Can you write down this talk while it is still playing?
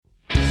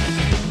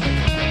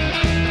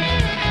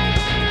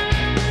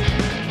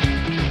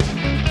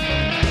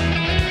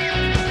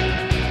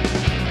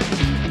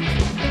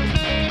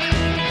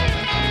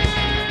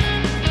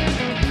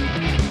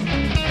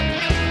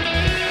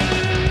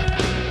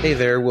Hey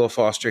there, Will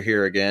Foster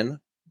here again.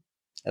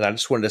 And I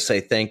just wanted to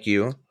say thank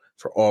you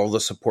for all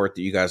the support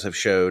that you guys have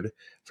showed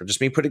for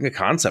just me putting a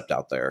concept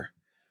out there.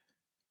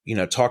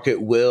 Talk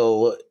at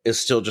Will is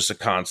still just a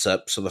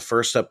concept. So the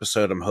first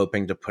episode I'm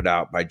hoping to put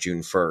out by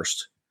June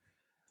 1st.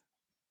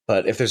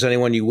 But if there's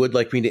anyone you would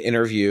like me to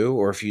interview,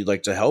 or if you'd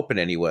like to help in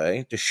any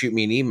way, just shoot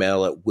me an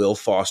email at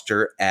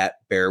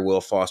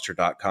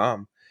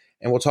willfoster@bearwillfoster.com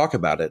and we'll talk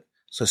about it.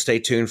 So stay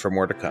tuned for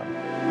more to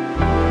come.